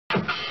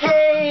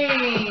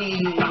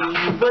Hey,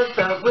 what's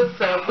up,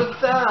 what's up,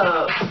 what's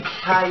up?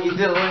 How you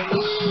doing?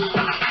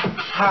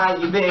 How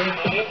you been?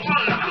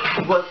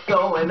 What's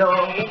going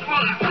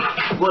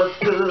on? What's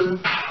good?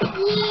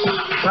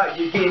 How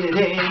you getting it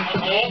in?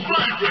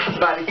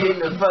 Body getting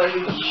the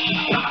fuzzy?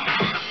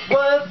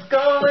 What's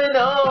going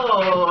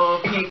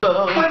on,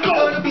 people? What's going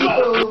on,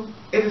 people?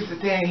 It is the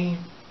day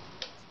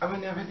of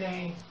another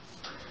day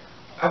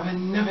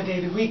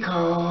that we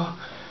call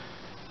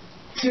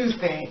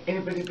Tuesday.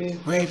 Anybody been?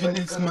 Raven,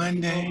 it's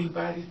Monday.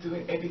 Everybody's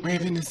doing everything.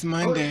 Raven, it's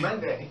Monday. Oh,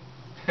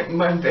 it's Monday.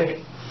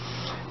 Monday.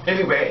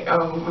 Anyway,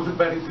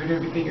 everybody's doing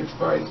everything as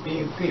far as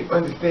being safe,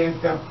 understand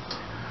stuff.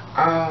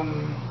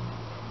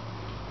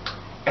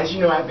 As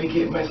you know, I've been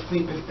getting my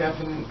sleep and stuff,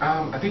 and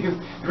I think it's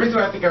the reason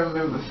why I think I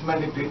remember it's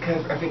Monday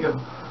because I think of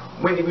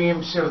Wendy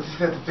Williams' show. She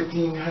said the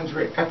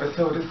 1500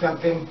 episode or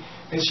something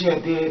that she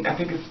had did. I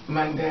think it's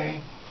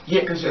Monday.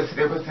 Yeah, because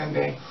yesterday was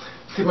Sunday.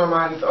 See, my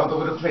mind is all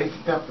over the place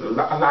and stuff. A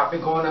lot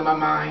been going on in my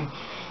mind,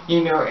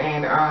 you know,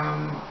 and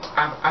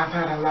I've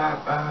had a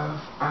lot of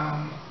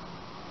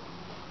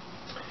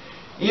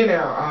you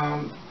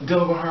know,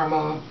 dealing with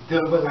hormones,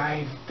 dealing with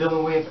life,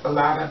 dealing with a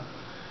lot of,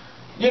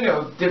 you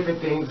know, different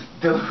things,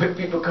 dealing with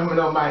people coming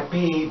on my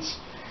page.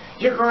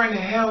 You're going to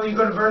hell, you're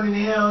going to burn in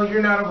hell,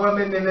 you're not a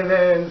woman,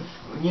 and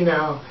you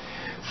know.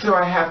 So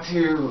I have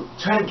to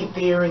try to get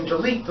there and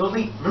delete,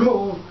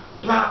 remove,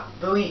 block,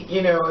 delete,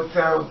 you know.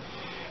 So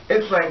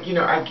it's like, you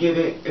know, I get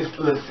it. It's,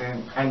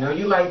 listen, I know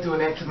you like doing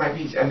that to my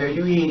page. I know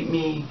you hate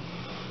me.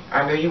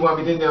 I know you want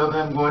me to know that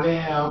I'm going to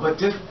hell, but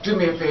just do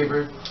me a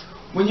favor.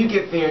 When you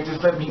get there,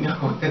 just let me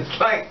know. It's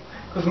like,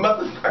 because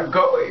mother's not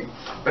going.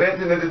 But at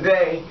the end of the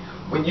day,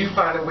 when you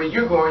find out where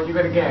you're going, you're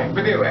going to gang.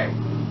 But anyway,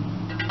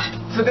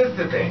 so this is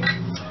the thing.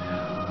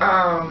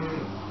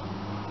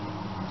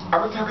 I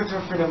was talking to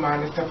a friend of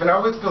mine and stuff, and I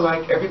always feel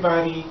like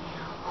everybody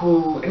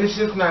who, and it's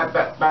just not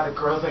by the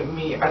girls like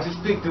me, I just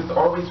think there's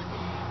always,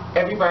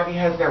 everybody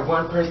has that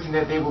one person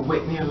that they were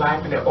with in their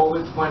life, and they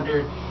always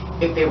wonder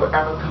if they will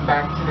ever come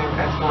back to them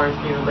as far as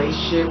being a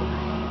relationship,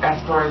 as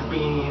far as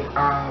being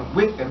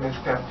with them and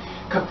stuff.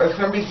 Because for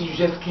some reason you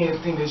just can't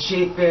seem to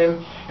shake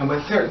them, and when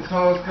certain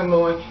songs come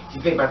on,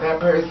 you think about that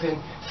person,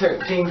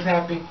 certain things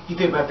happen, you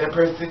think about that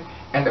person,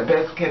 and the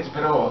best catch of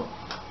it all,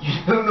 you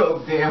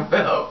know damn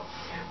well,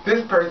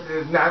 this person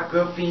is not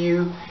good for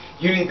you,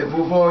 you need to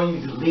move on, you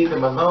need to leave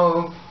them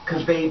alone,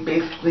 because they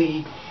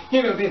basically,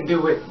 you know, didn't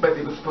do it, but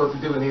they were supposed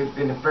to do it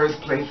in the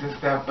first place and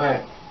stuff,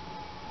 but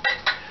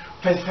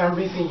for some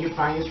reason you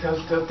find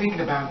yourself still thinking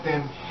about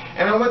them.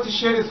 And I want to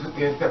share this with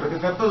you and stuff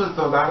because I feel as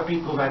though a lot of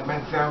people like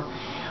myself,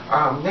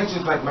 not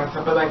just like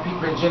myself, but like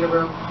people in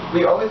general,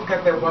 we always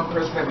got that one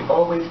person that we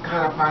always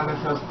kind of find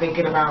ourselves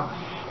thinking about,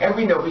 and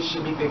we know we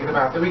should be thinking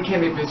about, that we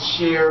can't even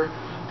share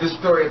the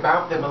story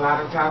about them a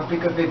lot of times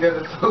because they did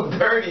it so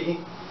dirty.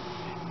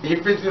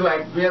 You feel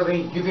like,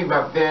 really, you think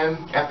about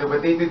them after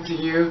what they did to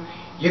you,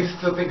 you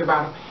still think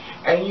about them.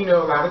 And you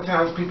know, a lot of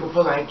times people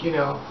feel like, you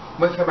know,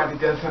 when somebody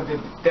does something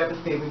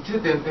devastating to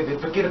them, then they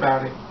forget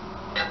about it.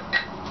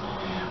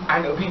 I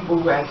know people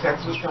who had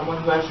sex with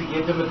someone who actually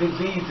gave them a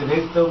disease and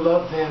they still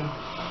love them,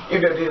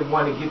 even though they didn't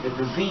want to get the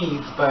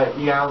disease, but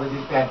reality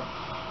is that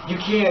you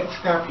can't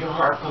stop your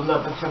heart from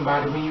loving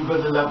somebody when you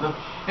really love them.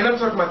 And I'm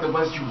talking about the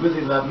ones you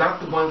really love,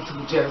 not the ones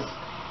who just,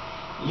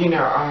 you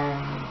know,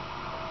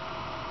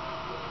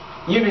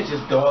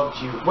 just dogged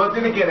you. Well,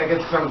 then again, I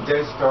guess some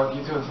just dog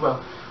you too as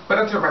well. But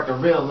I'm talking about the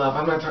real love.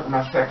 I'm not talking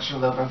about sexual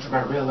love. I'm talking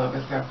about real love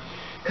and stuff.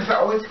 Because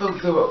I always feel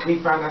so we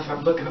find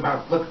ourselves looking for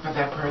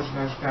that person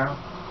and stuff.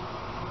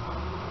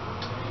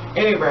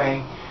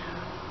 Anyway,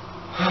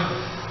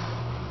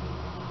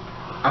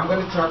 I'm going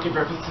to talk in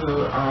reference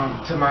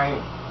to my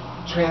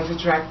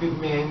trans-attracted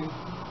men.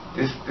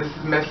 This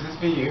is message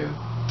for you.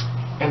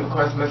 And of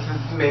course, my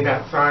sisters may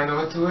not sign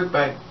on to it,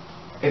 but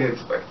it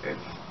is what it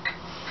is.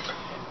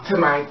 To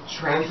my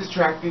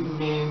trans-attracted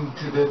men,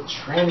 to the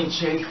tranny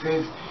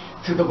chasers,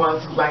 to the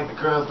ones who like the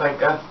girls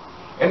like us.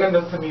 And I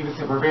know some of you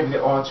say, well, Raven,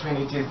 they're all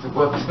tranny chasers.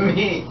 Well, to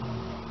me,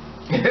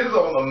 it's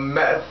all a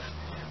mess.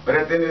 But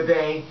at the end of the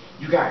day,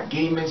 you got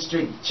gay men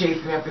straight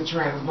chasing after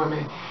trans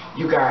women.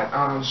 You got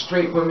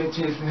straight women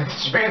chasing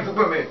after trans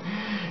women.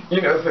 You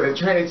know, so the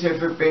tranny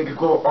chaser thing could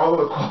go all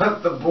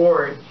across the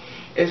board.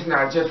 It's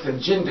not just a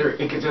gender.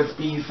 It could just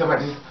be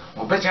somebody just,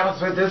 well, bitch, I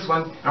was with this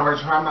one. I'm going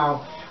to try them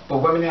out.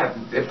 But women have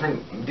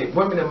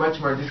women are much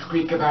more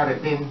discreet about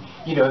it than,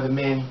 you know, the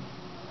men.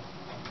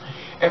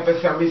 And for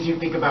some reason you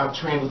think about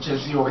tranny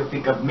chasers, you always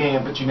think of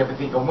men, but you never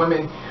think of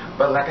women.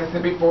 But like I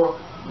said before,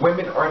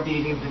 women are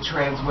dating the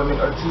trans women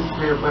or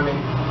two-spirit women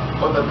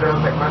or the girls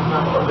like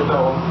myself or the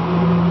dolls.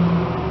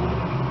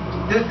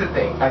 This is the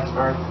thing as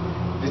far as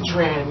the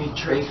tranny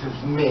chasers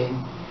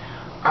men.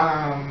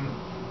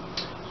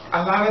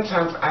 A lot of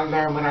times I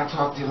learn when I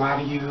talk to a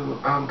lot of you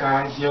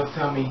guys, you'll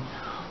tell me,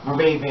 well,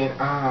 Raven,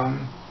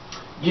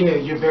 you know,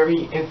 you're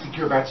very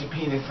insecure about your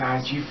penis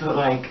size. You feel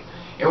like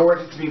in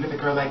order to be with a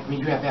girl like me,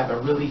 you have to have a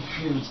really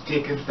huge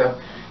dick and stuff.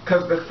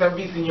 Because for some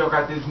reason, you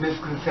got this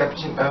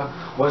misconception of,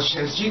 well,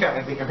 since she got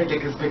a dick, if her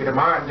dick is bigger than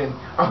mine, then,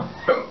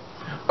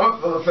 oh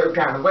feel a certain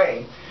kind of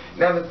way.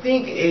 Now the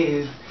thing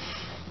is,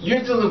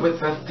 you're dealing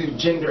with us through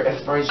gender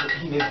as far as your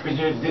penis, but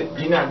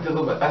you're not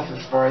dealing with us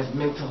as far as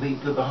mentally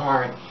through the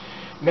heart.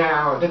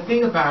 Now the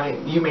thing about it,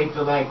 you may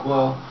feel like,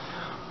 well,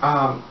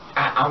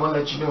 I want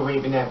to let you know,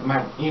 Raven, that my,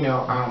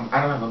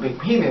 I don't have a big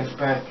penis,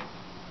 but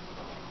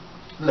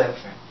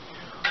listen.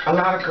 A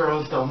lot of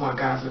girls don't want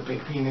guys with big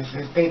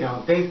penises. They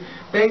don't. They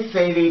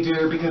say they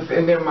do because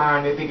in their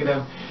mind they're thinking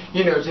of,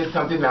 just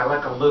something not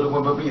like a little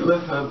one. But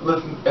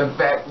listen. In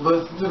fact,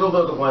 listen to the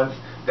little ones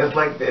that's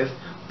like this.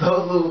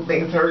 Those little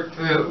things hurt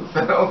too,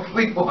 so don't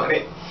sleep on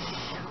it.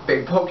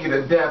 They poke you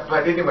to death.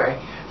 But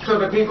anyway, so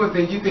the big ones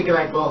that you thinking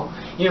like, well,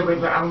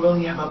 but I don't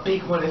really have a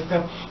big one and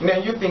stuff.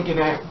 You're thinking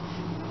that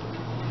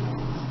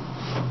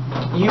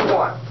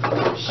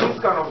she's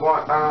gonna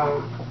want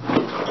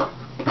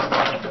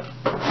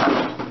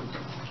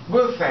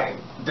we'll say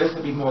this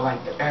would be more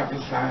like the average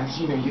size.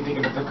 You're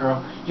thinking of the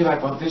girl. You're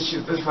like, well, this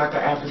is like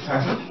the average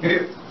size.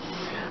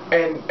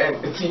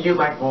 and see, you're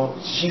like, well,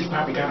 she's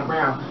probably got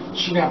around.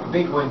 She have a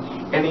big one.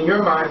 And in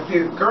your mind, see,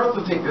 girls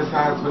will take this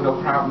size with no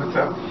problem and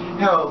stuff.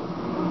 Hell,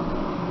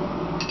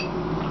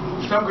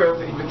 some girls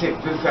that even take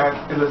this size.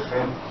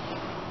 Listen,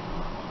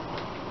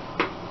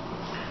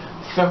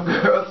 some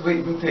girls will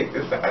even take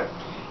this size.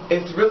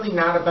 It's really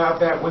not about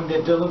that when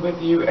they're dealing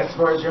with you as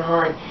far as your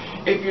heart.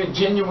 If you're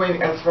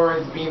genuine as far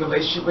as being in a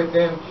relationship with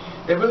them,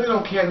 they really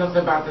don't care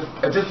nothing about this.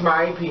 Just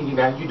my opinion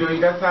now. You do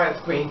your size,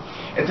 queen.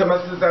 And to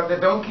my sisters out there,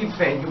 don't keep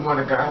saying you want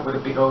a guy with a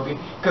big old dick.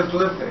 Because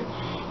listen,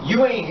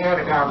 you ain't had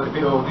a guy with a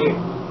big old dick.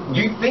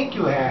 You think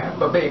you have,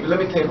 but baby, let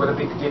me tell you what a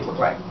big dick looks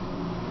like.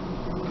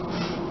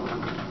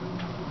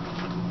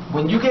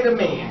 When you get a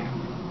man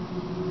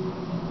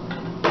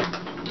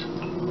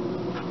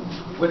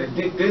with a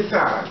dick this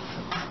size,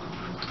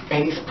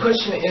 and he's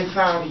pushing it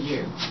inside of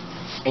you,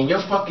 and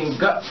your fucking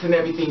guts and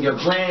everything, your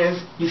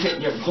glands, he's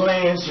hitting your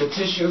glands, your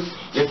tissues,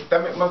 your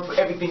stomach muscle,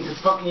 everything, just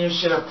fucking your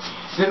shit up.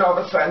 Then all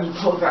of a sudden he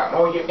pulls out and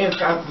all your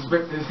insides is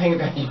ripped and is hanging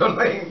down your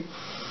legs.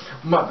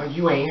 Mother,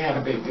 you ain't had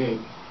a big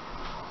dick.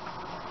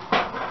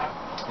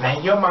 Now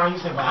in your mind you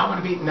say, well, I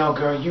want to be, no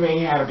girl, you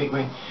ain't had a big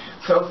one.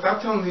 So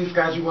stop telling these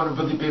guys you want a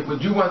really big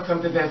one. You want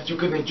something that you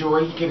can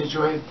enjoy. He can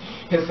enjoy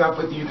himself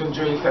with you. You can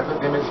enjoy yourself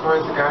with him. As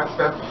far as the guy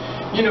stuff,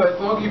 as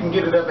long as you can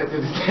get it up at the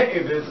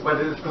day, it is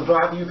what it is. Because a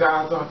lot of you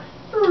guys are,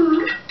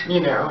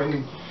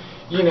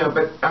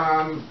 but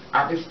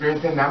I've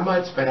experienced it, not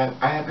much, but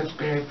I have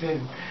experienced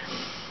it.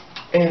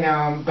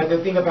 And but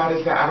the thing about it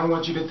is that I don't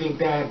want you to think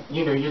that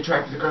you're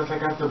attracted to girls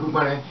like us, that we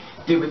want to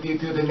deal with you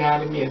through the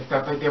anatomy and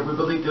stuff like that. We're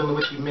really dealing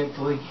with you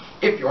mentally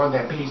if you're on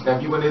that page. Now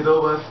if you want to deal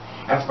with us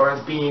as far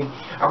as being,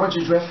 I want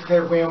you dressed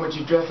everywhere, I want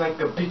you dressed like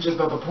the pictures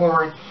of the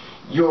porn.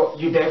 You're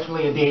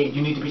definitely a date.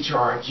 You need to be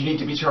charged. You need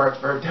to be charged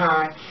for her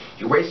time.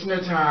 You're wasting her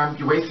time.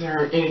 You're wasting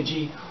her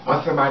energy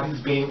on somebody who's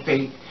being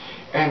fake.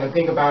 And the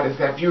thing about it is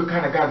that if you're the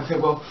kind of guy to say,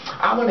 well,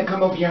 I want to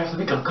come over your house so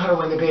we can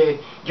cuddle in the bed,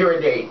 you're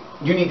a date.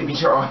 You need to be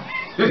charged.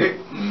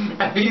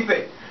 And he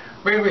said,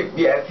 wait,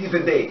 yes, he's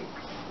a date.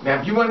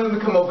 Now, if you want him to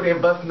come over there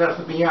and bust nuts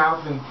up in your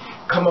house and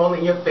come on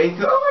in your face,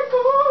 oh my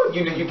God,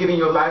 you're getting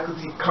your life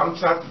because he comes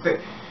shots and say,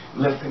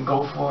 listen,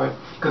 go for it.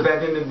 Because at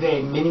the end of the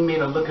day, many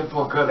men are looking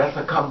for a girl that's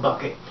a cum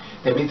bucket.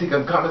 That means he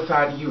can come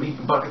inside of you, he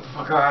can bucket the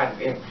fuck out of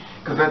him.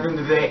 Because at the end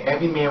of the day,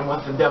 every man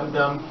wants a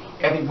dum-dum,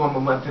 every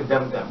woman wants a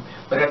dum-dum.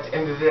 But at the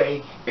end of the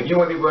day, if you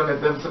want to be one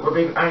of them, so, well,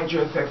 baby, I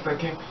enjoy sex like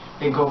him,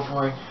 then go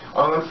for it.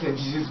 All I'm saying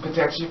is use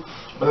protection.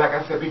 But like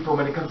I said before,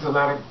 when it comes to a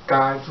lot of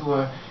guys who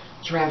are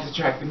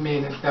trans-attracted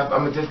men and stuff,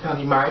 I'm just telling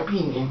you my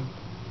opinion.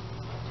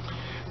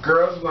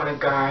 Girls want a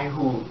guy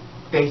who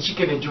she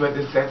can enjoy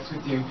the sex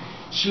with you.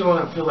 She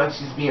won't feel like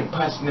she's being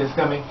punched in the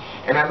stomach.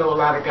 And I know a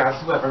lot of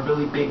guys who have a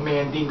really big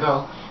man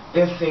dingo.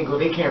 They're single.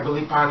 They can't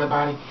really find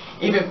nobody.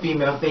 Even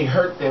females, they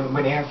hurt them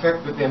when they have sex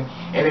with them.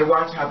 And they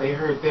watch how they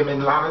hurt them.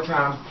 And a lot of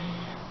times,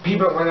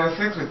 people don't want to have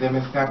sex with them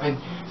and stuff. And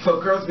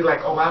so girls be like,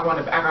 oh, I want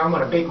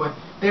a big one.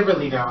 They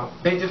really don't.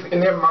 They just,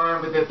 in their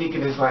mind, what they're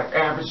thinking is like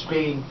average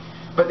big.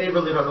 But they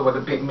really don't know what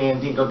a big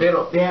man dingo.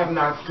 They have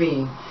not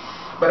seen.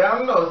 But I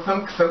don't know.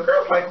 Some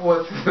girls like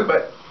horses,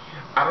 but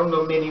I don't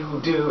know many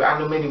who do. I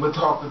know many will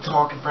talk the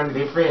talk in front of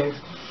their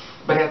friends.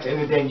 But at the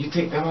end of the day, you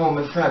take them home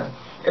and son,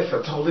 it's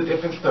a totally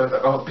different story.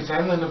 Like, oh, bitch, I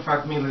ain't letting them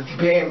fuck me unless you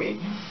pay me.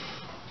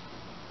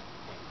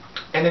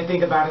 And the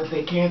thing about it is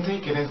they can't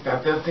take it and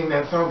stuff. They'll sing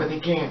that song, but they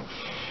can't.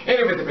 And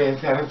it really been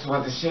sad. That's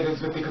why the shit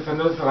is with it, because I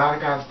notice a lot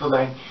of guys feel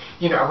like,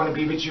 I want to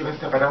be with you and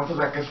stuff. I don't feel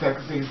like I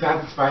sexually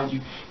satisfy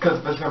you,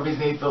 because for some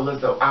reason they feel as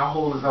though our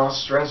hole is all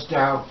stretched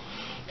out.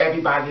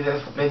 Everybody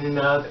that's spinning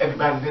us,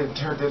 everybody that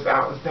turned us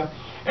out and stuff.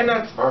 And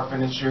that's far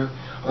from the truth.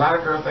 A lot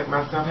of girls like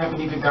myself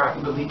haven't even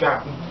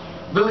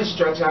really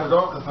stretched out at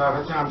all, because a lot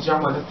of times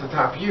y'all want us to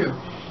top you.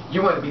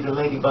 You want to be the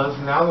ladybugs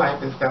in our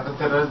life and stuff,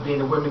 instead of us being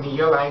the women in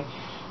your life.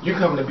 You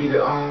come to be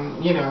the, I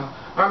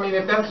mean,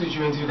 if that's what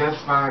you're into,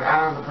 that's fine. I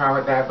don't have a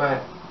problem with that,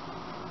 but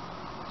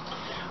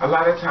a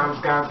lot of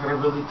times guys that are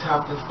really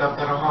tough and stuff,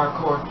 that are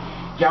hardcore,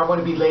 y'all want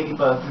to be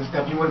ladybugs and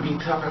stuff. You want to be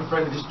tough in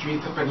front of the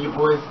streets, in front of your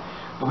boys,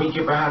 but when you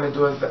get behind the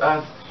doors to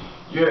us,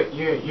 you're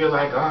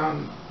like,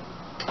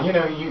 you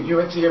know,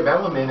 you're into your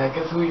element. I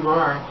guess who you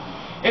are.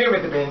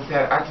 Anyway, with the being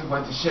said, I just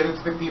want to share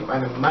this with you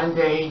on a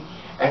Monday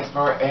as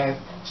far as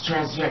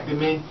transgender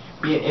men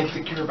being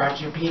insecure about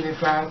your penis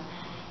size.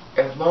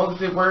 As long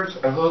as it works,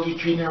 as long as you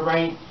treat her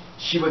right,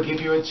 she will give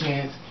you a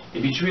chance.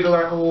 If you treat her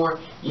like a whore,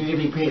 you need to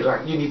be paid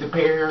like you need to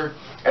pay her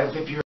as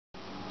if you're.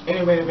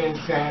 Anyway, with the being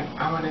said,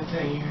 I want to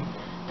tell you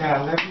that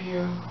I love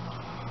you.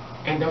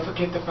 And don't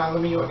forget to follow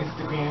me on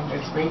Instagram.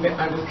 That's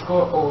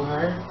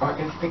Raven_over on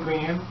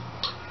Instagram.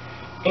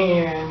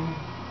 And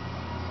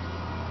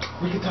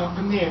we can talk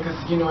from there, because,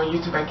 you know, on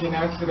YouTube I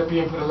cannot sit up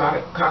here and put a lot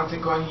of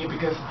content on here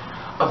because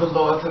of the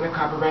laws and the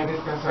copyright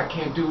and stuff, so I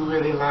can't do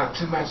really a lot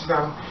too much.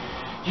 So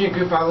you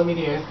can follow me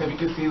there so you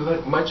can see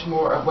much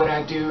more of what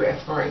I do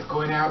as far as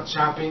going out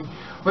shopping,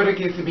 what it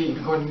gets to be,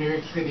 even going to New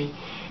York City.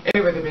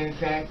 Anyway, that being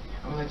said,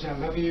 I'm going to let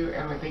y'all love you,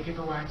 and I want to thank you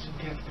for watching.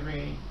 Catch the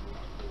Ray.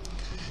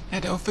 Now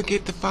don't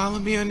forget to follow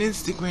me on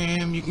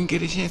Instagram. You can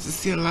get a chance to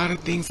see a lot of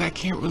things I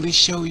can't really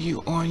show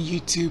you on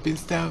YouTube and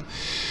stuff.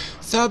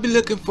 So I'll be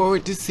looking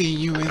forward to seeing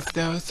you and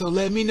stuff. So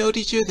let me know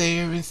that you're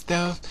there and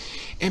stuff.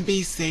 And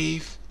be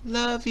safe.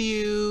 Love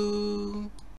you.